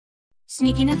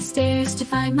Sneaking upstairs to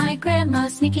find my grandma,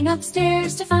 sneaking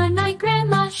upstairs to find my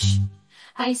grandma. Shh!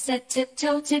 I said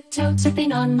tiptoe, tiptoe,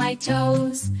 tipping on my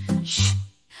toes. Shh!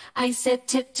 I said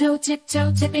tiptoe,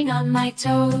 tiptoe, tipping on my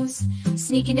toes.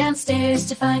 Sneaking downstairs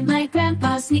to find my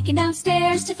grandpa, sneaking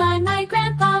downstairs to find my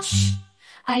grandpa. Shh!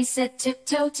 I said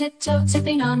tiptoe, tiptoe,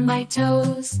 tipping on my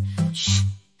toes. Shh!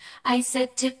 I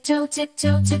said tiptoe,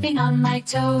 tiptoe, tipping on my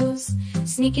toes.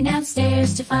 Sneaking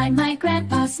downstairs to find my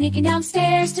grandpa, sneaking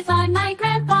downstairs to find my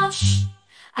grandpa. Shh!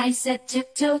 I said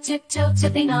tiptoe, tiptoe,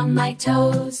 tipping on my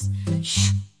toes. Shh!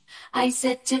 I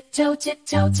said tiptoe,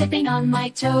 tiptoe, tipping on my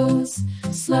toes.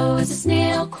 Slow as a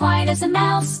snail, quiet as a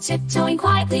mouse, tiptoeing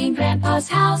quietly in Grandpa's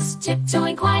house,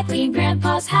 tiptoeing quietly in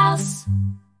Grandpa's house.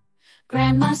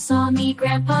 Grandma saw me,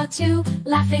 Grandpa too,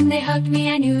 laughing they hugged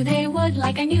me, I knew they would,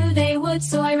 like I knew they would,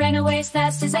 so I ran away as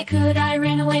fast as I could, I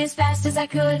ran away as fast as I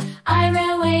could, I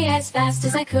ran away as fast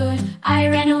as I could, I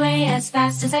ran away as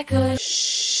fast as I could.